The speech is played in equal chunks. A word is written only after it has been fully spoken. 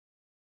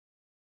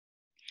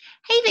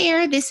Hey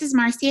there, this is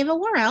Marcia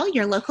Worrell,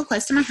 your local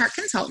Close to My Heart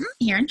consultant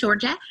here in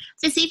Georgia.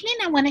 This evening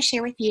I want to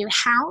share with you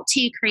how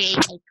to create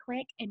a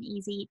quick and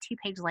easy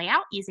two-page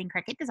layout using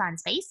Cricut Design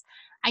Space.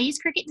 I use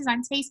Cricut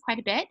Design Space quite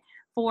a bit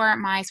for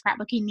my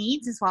scrapbooking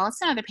needs as well as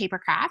some other paper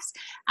crafts.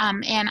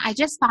 And I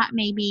just thought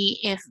maybe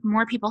if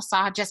more people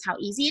saw just how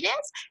easy it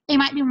is, they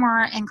might be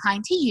more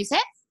inclined to use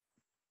it.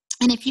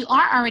 And if you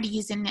are already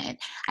using it,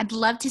 I'd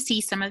love to see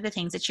some of the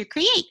things that you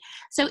create.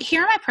 So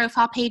here on my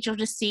profile page, you'll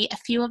just see a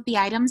few of the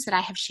items that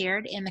I have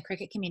shared in the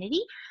Cricut community,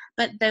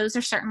 but those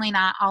are certainly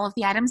not all of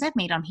the items I've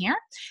made on here.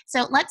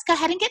 So let's go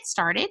ahead and get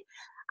started.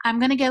 I'm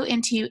going to go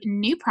into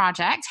new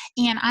project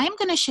and I'm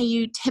going to show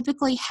you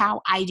typically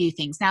how I do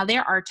things. Now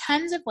there are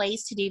tons of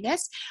ways to do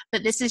this,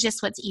 but this is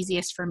just what's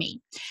easiest for me.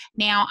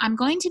 Now I'm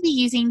going to be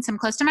using some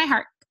Close to My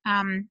Heart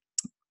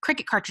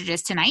Cricut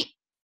cartridges tonight.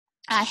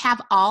 I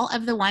have all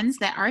of the ones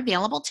that are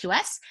available to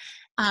us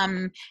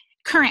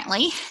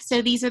currently.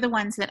 So these are the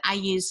ones that I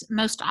use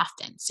most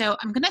often. So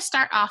I'm going to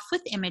start off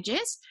with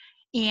images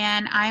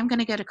and I'm going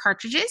to go to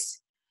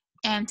cartridges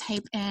and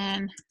type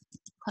in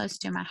Close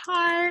to My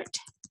Heart.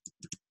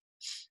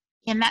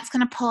 And that's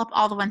going to pull up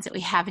all the ones that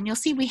we have. And you'll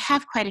see we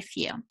have quite a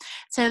few.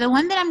 So the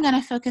one that I'm going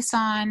to focus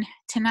on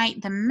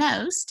tonight the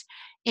most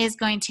is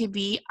going to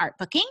be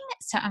Artbooking.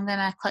 So I'm going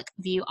to click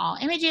View All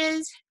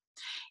Images.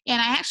 And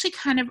I actually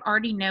kind of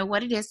already know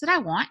what it is that I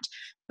want,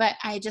 but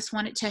I just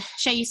wanted to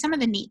show you some of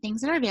the neat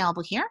things that are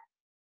available here.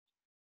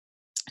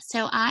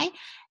 So I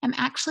am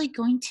actually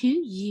going to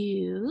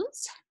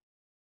use,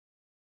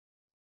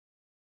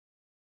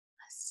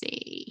 let's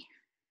see,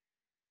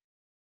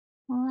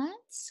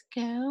 let's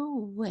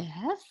go with,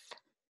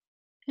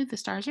 ooh, the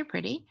stars are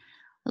pretty,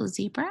 little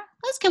zebra.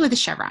 Let's go with the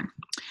chevron.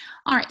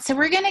 All right, so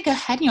we're going to go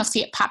ahead and you'll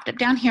see it popped up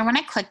down here when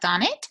I clicked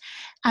on it.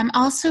 I'm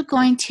also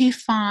going to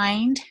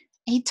find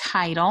a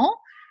title.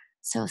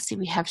 So let's see,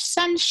 we have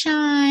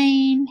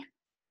sunshine,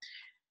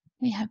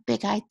 we have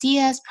big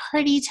ideas,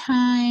 party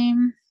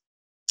time,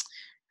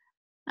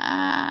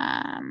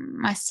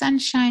 my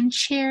sunshine,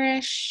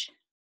 cherish.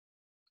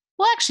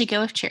 We'll actually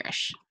go with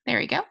cherish. There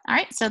we go. All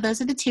right, so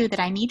those are the two that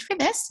I need for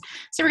this.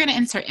 So we're going to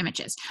insert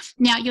images.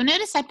 Now you'll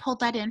notice I pulled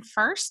that in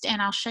first and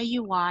I'll show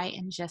you why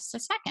in just a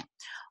second.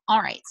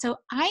 All right, so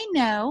I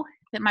know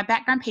that my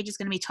background page is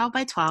going to be 12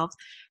 by 12.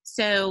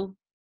 So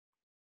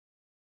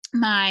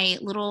my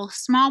little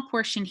small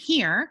portion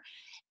here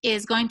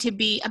is going to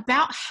be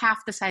about half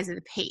the size of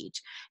the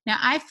page. Now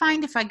I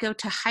find if I go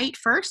to height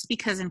first,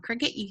 because in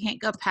Cricut you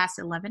can't go past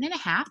 11 and a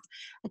half,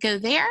 I go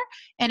there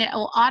and it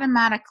will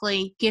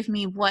automatically give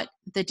me what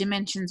the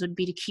dimensions would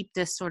be to keep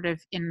this sort of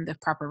in the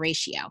proper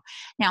ratio.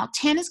 Now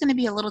 10 is going to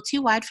be a little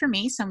too wide for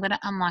me, so I'm going to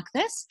unlock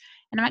this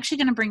and I'm actually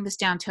going to bring this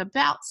down to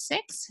about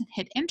 6 and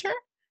hit enter.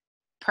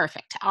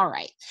 Perfect. All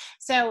right.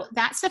 So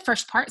that's the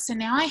first part. So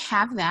now I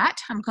have that.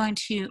 I'm going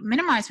to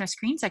minimize my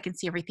screen so I can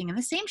see everything in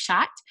the same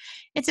shot.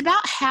 It's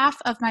about half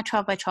of my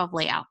 12 by 12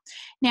 layout.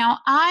 Now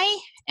I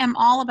am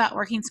all about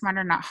working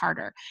smarter, not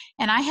harder.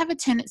 And I have a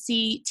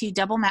tendency to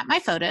double map my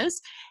photos.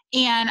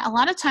 And a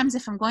lot of times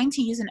if I'm going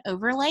to use an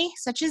overlay,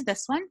 such as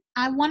this one,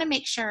 I want to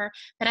make sure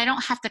that I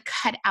don't have to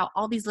cut out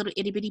all these little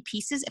itty bitty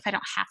pieces if I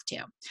don't have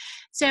to.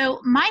 So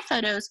my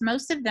photos,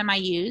 most of them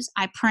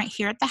I print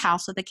here at the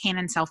house with a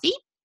Canon selfie.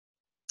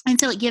 And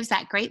so it gives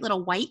that great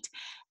little white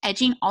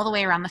edging all the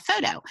way around the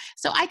photo.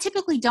 So I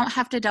typically don't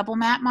have to double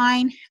matte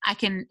mine.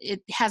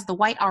 It has the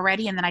white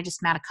already and then I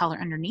just matte a color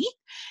underneath.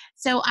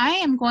 So I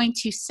am going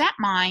to set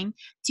mine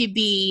to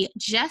be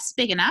just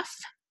big enough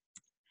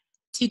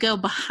to go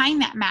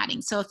behind that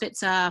matting. So if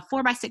it's a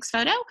 4x6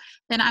 photo,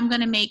 then I'm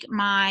going to make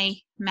my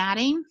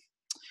matting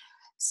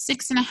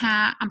 6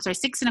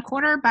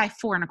 1/4 by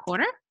 4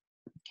 1/4.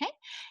 Okay.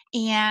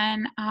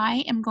 And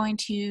I am going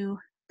to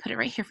put it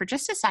right here for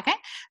just a second.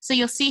 So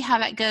you'll see how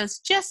that goes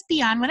just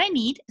beyond what I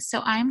need.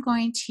 So I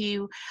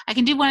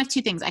can do one of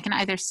two things. I can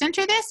either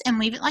center this and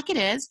leave it like it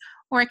is,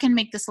 or I can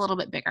make this a little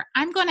bit bigger.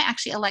 I'm going to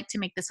actually elect to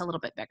make this a little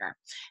bit bigger.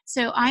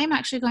 So I am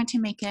actually going to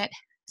make it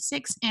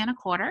 6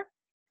 1/4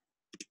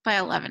 by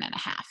 11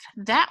 1/2.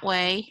 That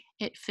way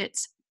it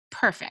fits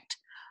perfect.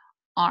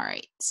 All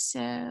right,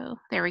 so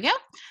there we go.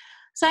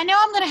 So I know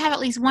I'm going to have at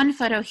least one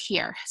photo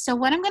here. So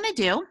what I'm going to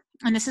do,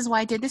 and this is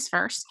why I did this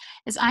first,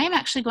 is I am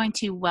actually going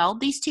to weld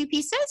these two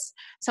pieces.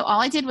 So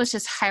all I did was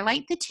just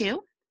highlight the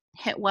two,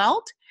 hit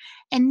weld,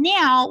 and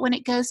now when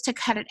it goes to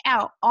cut it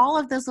out, all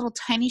of those little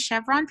tiny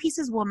chevron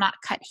pieces will not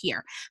cut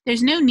here.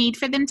 There's no need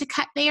for them to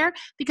cut there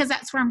because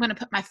that's where I'm going to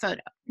put my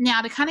photo.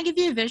 Now to kind of give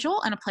you a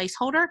visual and a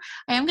placeholder,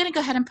 I am going to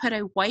go ahead and put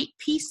a white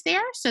piece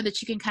there so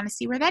that you can kind of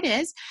see where that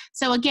is.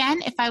 So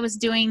again, if I was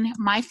doing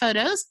my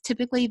photos,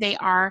 typically they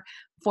are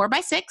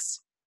 4x6.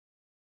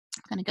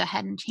 I'm going to go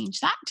ahead and change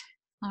that.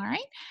 All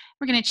right,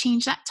 we're going to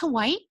change that to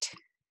white.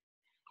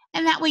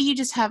 And that way you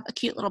just have a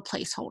cute little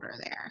placeholder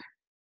there.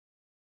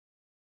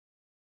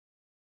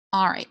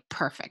 All right,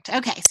 perfect.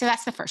 Okay, so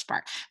that's the first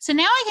part. So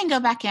now I can go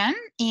back in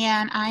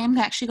and I am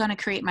actually going to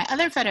create my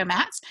other photo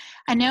mats.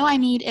 I know I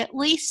need at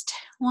least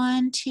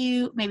 1,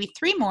 2, maybe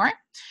 3 more.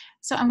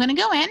 So I'm going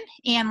to go in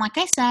and like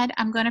I said,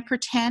 I'm going to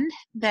pretend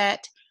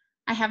that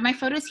I have my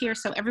photos here.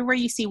 So everywhere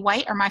you see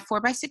white are my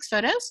 4x6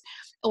 photos,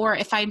 or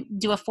if I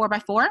do a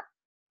 4x4,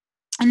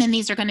 and then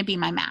these are going to be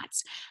my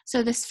mats.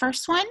 So this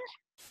first one,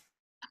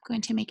 I'm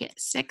going to make it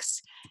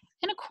 6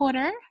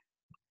 1/4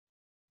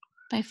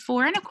 by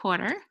 4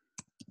 1/4.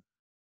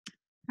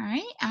 All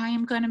right, I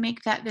am going to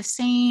make that the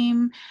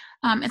same,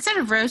 instead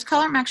of rose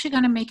color, I'm actually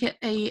going to make it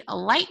a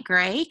light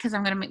gray because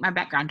I'm going to make my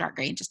background dark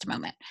gray in just a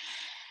moment.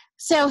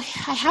 So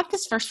I have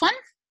this first one,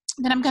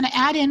 then I'm going to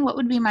add in what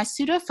would be my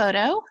pseudo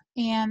photo,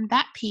 and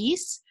that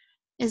piece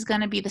is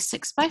going to be the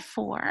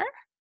 6x4.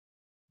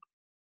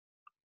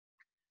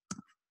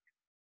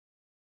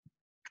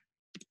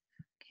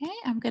 Okay,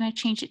 I'm going to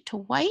change it to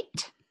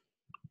white,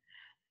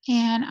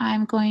 and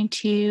I'm going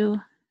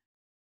to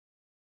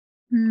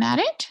mat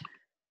it.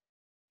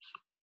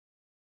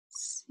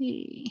 Let's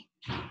see.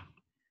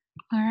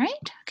 All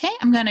right, okay,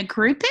 I'm going to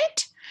group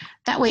it.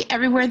 That way,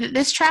 everywhere that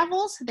this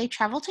travels, they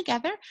travel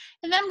together.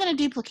 And then I'm going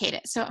to duplicate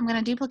it. So I'm going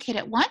to duplicate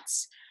it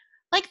once,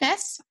 like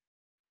this.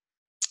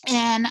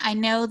 And I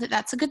know that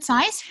that's a good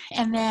size.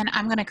 And then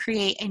I'm going to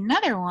create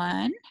another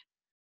one.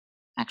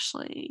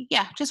 Actually,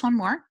 yeah, just one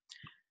more.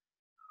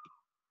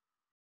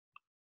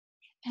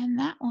 And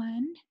that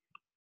one,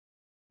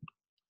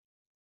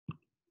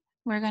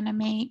 we're going to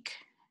make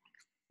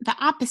the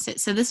opposite.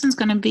 So this one's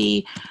going to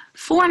be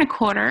 4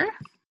 1/4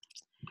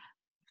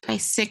 by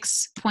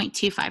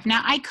 6.25.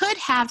 Now I could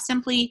have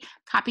simply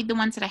copied the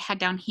ones that I had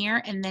down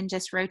here and then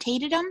just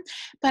rotated them,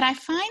 but I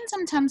find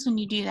sometimes when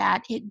you do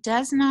that, it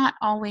does not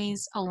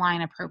always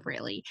align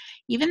appropriately.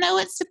 Even though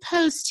it's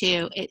supposed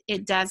to,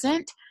 it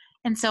doesn't.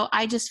 And so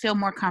I just feel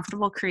more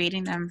comfortable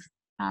creating them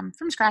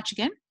from scratch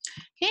again.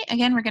 Okay,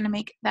 again, we're gonna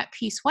make that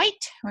piece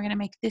white. We're gonna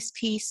make this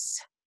piece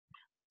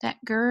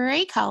that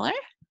gray color,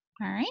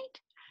 all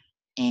right?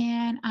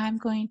 And I'm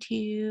going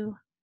to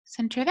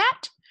center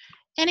that.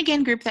 And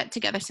again, group that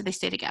together so they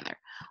stay together.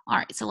 All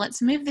right, so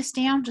let's move this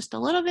down just a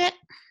little bit.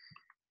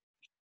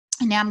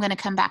 And now I'm going to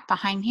come back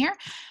behind here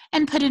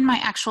and put in my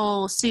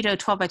actual pseudo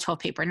 12x12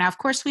 paper. Now, of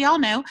course, we all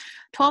know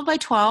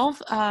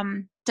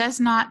 12x12 does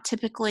not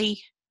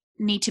typically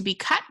need to be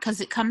cut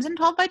because it comes in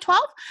 12x12.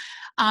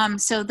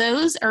 So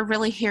those are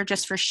really here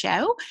just for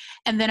show.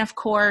 And then of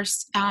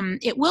course,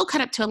 it will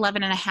cut up to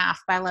 11.5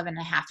 by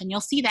 11.5. And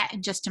you'll see that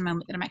in just a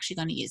moment that I'm actually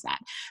going to use that.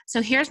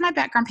 So here's my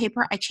background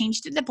paper. I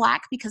changed it to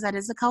black because that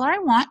is the color I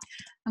want.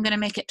 I'm going to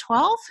make it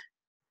 12.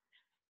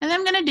 And then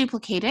I'm going to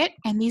duplicate it.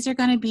 And these are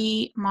going to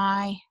be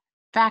my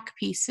back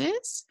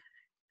pieces.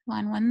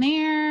 Line 1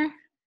 there,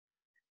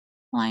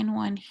 line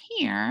 1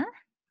 here.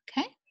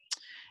 Okay.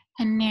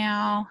 And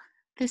now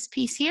this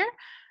piece here,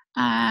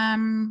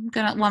 I'm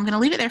gonna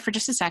leave it there for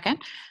just a second. I'm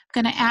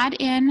gonna add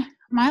in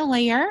my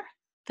layer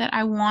that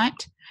I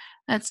want.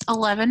 That's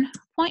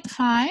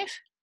 11.5.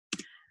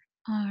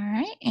 All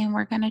right, and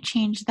we're gonna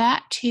change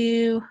that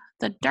to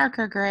the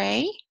darker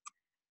gray.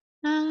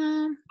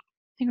 I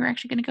think we're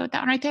actually gonna go with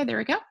that one right there. There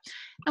we go.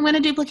 I'm gonna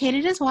duplicate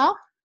it as well.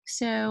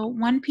 So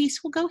one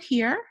piece will go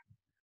here,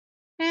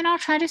 and I'll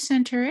try to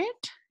center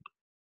it.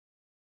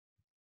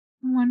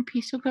 One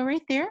piece will go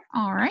right there.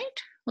 All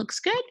right, looks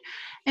good.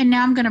 And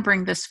now I'm going to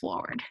bring this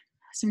forward.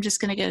 So I'm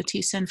just going to go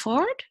to send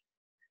forward.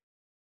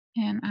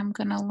 And I'm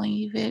going to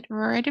leave it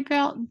right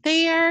about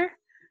there.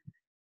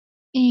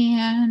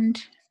 And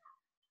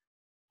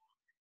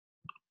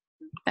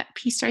that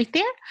piece right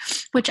there,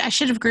 which I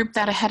should have grouped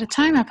that ahead of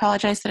time. I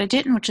apologize that I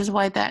didn't, which is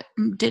why that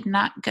did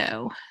not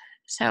go.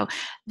 So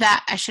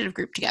that I should have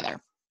grouped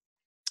together.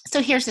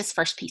 So here's this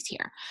first piece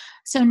here.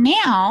 So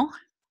now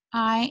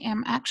I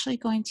am actually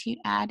going to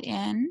add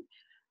in,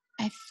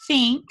 I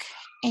think,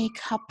 a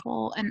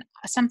couple and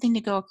something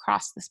to go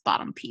across this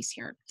bottom piece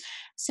here.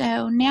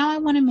 So now I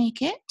want to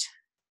make it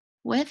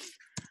with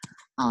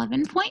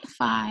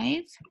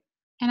 11.5,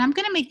 and I'm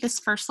going to make this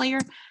first layer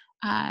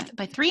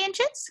by 3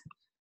 inches.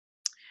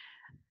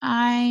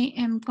 I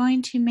am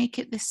going to make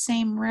it the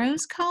same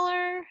rose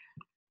color.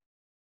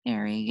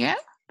 There we go.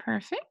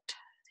 Perfect.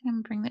 I'm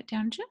going to bring that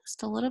down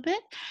just a little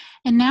bit.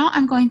 And now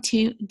I'm going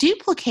to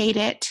duplicate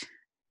it,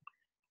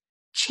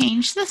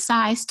 change the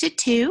size to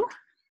 2,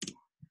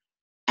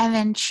 and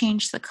then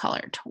change the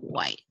color to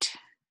white.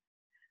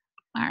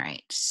 All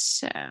right,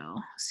 so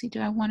let's see,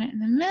 do I want it in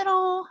the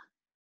middle?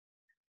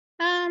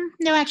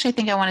 No, actually, I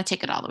think I want to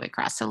take it all the way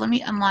across. So let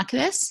me unlock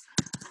this,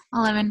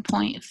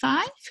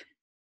 11.5.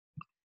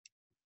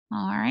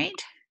 All right,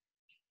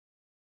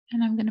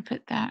 and I'm going to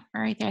put that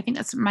right there. I think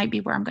that might be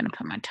where I'm going to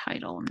put my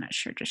title. I'm not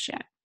sure just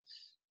yet.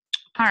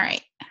 All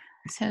right,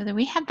 so there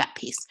we have that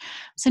piece.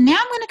 So now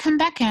I'm going to come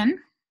back in,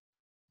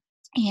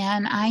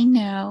 and I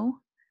know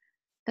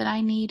that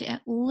I need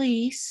at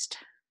least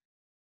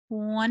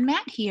one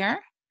mat here.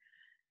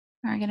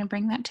 We're going to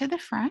bring that to the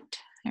front.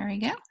 There we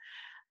go.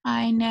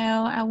 I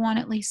know I want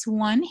at least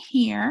one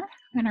here.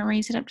 I'm going to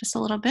raise it up just a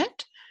little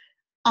bit.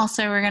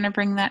 Also, we're going to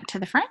bring that to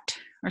the front,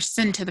 or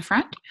send to the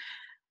front.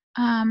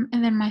 And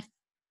then my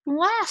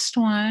last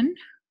one,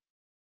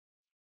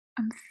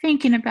 I'm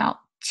thinking about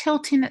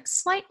tilting it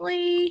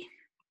slightly.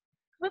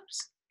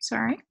 Whoops,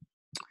 sorry.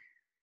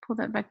 Pull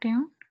that back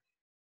down.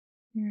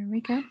 There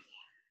we go.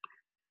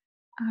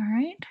 All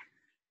right.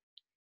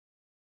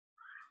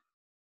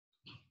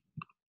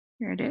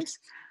 Here it is.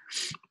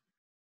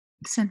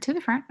 Send to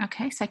the front.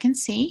 Okay, so I can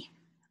see.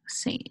 Let's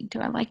see, do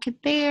I like it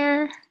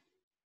there?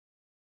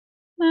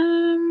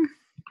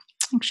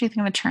 Actually, I think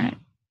I'm gonna turn it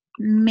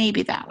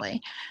maybe that way.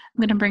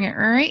 I'm gonna bring it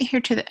right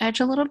here to the edge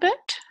a little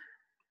bit.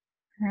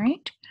 All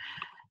right.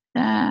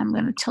 Then I'm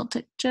gonna tilt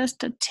it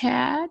just a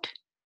tad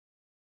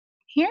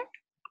here.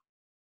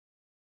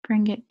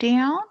 Bring it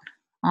down.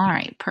 All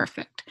right,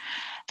 perfect.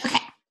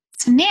 Okay,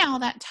 so now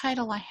that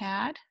title I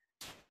had,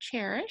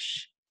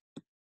 Cherish,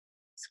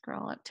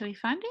 scroll up till we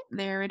find it.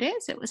 There it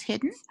is, it was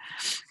hidden.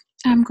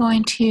 I'm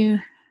going to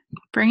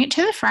bring it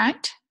to the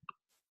front.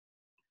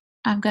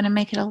 I'm gonna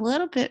make it a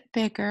little bit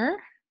bigger.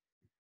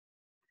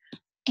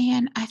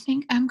 And I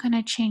think I'm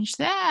gonna change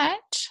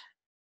that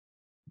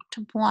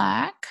to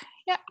black.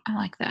 Yeah, I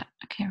like that.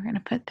 Okay, we're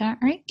gonna put that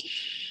right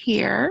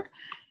here.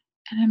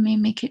 And I may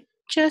make it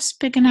just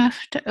big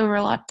enough to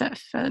overlap that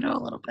photo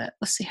a little bit.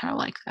 Let's see how I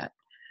like that.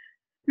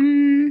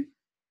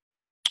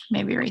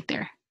 Maybe right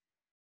there.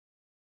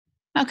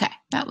 Okay,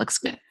 that looks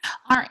good.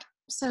 All right,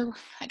 so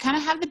I kind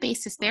of have the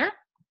basis there,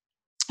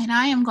 and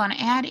I am going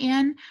to add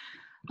in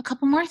a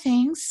couple more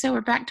things. So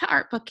we're back to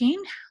Artbooking.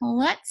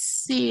 Let's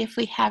see if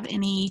we have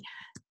any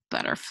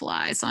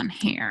butterflies on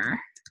here.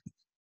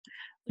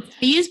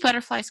 I use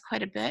butterflies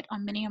quite a bit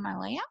on many of my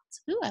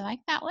layouts. Ooh, I like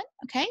that one.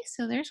 Okay,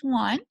 so there's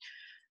one.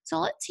 So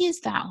let's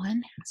use that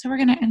one. So we're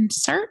going to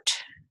insert,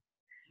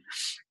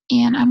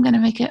 and I'm going to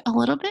make it a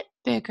little bit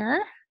bigger.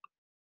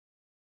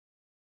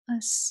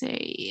 Let's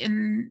see,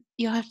 and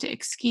you'll have to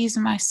excuse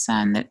my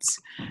son that's,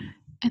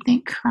 I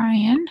think,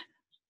 crying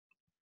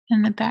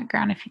in the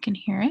background if you can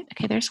hear it.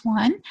 Okay, there's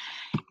one.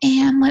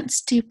 And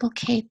let's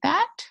duplicate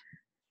that.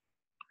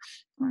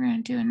 We're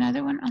going to do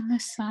another one on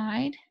this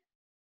side,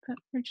 but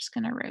we're just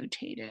going to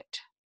rotate it.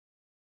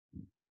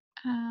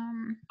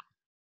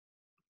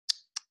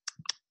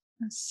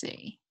 Let's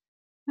see.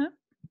 Oh.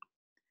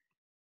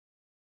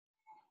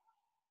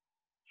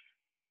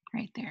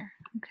 Right there.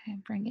 Okay,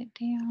 bring it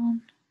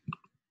down.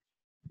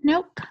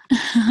 Nope.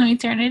 Let me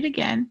turn it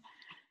again.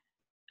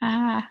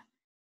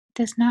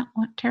 Does not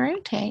want to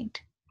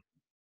rotate.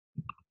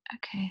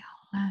 Okay,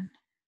 hold on.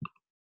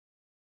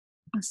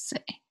 Let's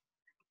see.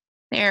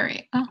 There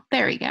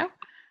we go.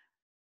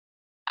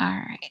 All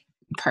right,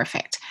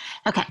 perfect.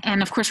 Okay,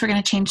 and of course we're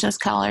going to change those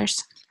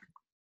colors.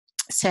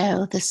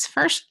 So this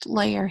first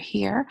layer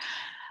here,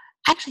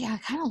 actually I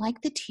kind of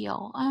like the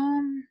teal.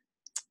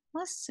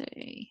 Let's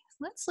see.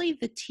 Let's leave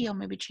the teal,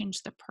 maybe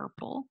change the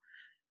purple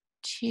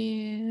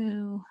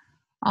to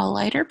a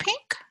lighter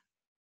pink.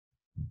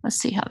 Let's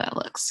see how that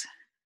looks.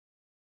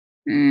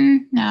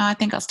 No, I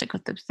think I'll stick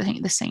with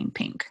the same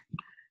pink.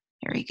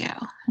 There we go.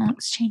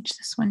 Let's change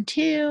this one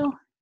too.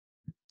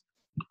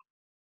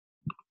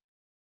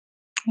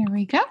 There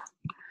we go.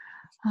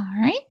 All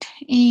right,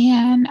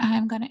 and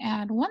I'm going to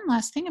add one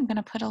last thing. I'm going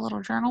to put a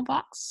little journal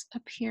box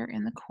up here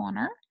in the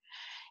corner.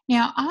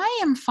 Now, I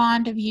am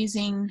fond of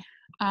using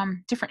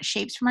different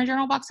shapes for my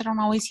journal box. I don't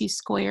always use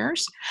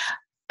squares,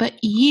 but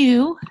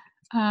you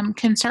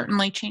can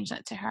certainly change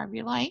that to however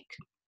you like.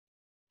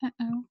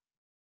 Uh-oh,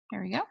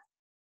 there we go.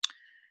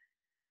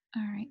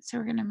 All right, so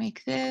we're going to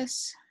make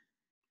this.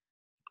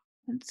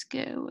 Let's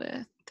go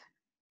with,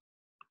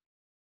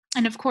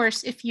 and of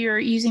course, if you're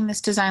using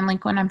this design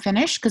link when I'm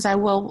finished, because I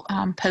will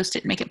post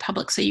it and make it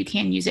public so you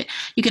can use it,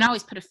 you can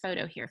always put a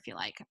photo here if you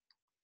like.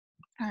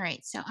 All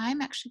right, so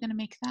I'm actually going to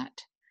make that,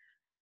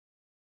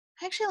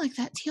 I actually like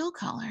that teal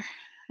color.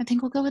 I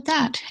think we'll go with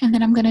that. And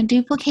then I'm going to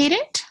duplicate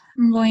it.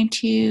 I'm going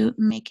to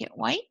make it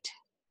white,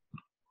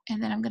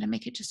 and then I'm going to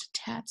make it just a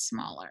tad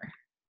smaller.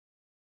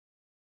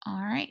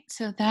 All right,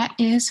 so that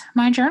is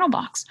my journal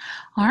box.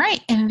 All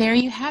right, and there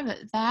you have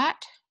it.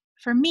 That,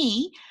 for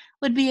me,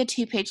 would be a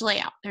 2-page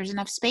layout. There's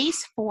enough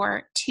space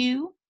for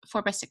 2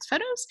 4x6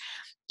 photos,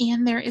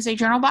 and there is a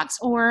journal box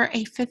or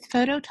a 5th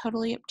photo,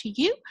 totally up to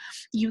you.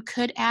 You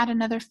could add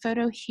another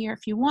photo here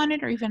if you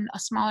wanted, or even a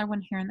smaller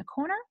one here in the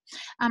corner.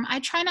 I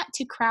try not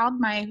to crowd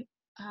my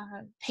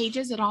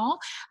pages at all.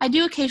 I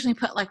do occasionally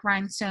put like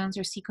rhinestones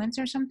or sequins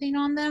or something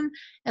on them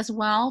as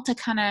well to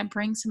kind of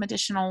bring some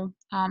additional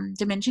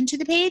dimension to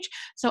the page.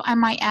 So I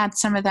might add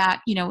some of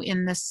that, you know,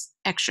 in this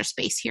extra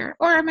space here,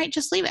 or I might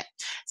just leave it.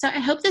 So I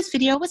hope this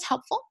video was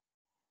helpful.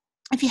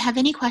 If you have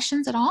any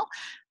questions at all,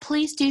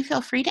 please do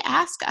feel free to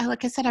ask.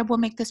 Like I said, I will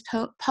make this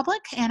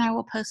public, and I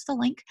will post the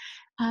link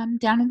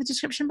down in the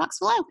description box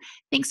below.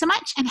 Thanks so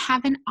much, and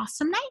have an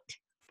awesome night.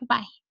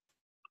 Bye-bye.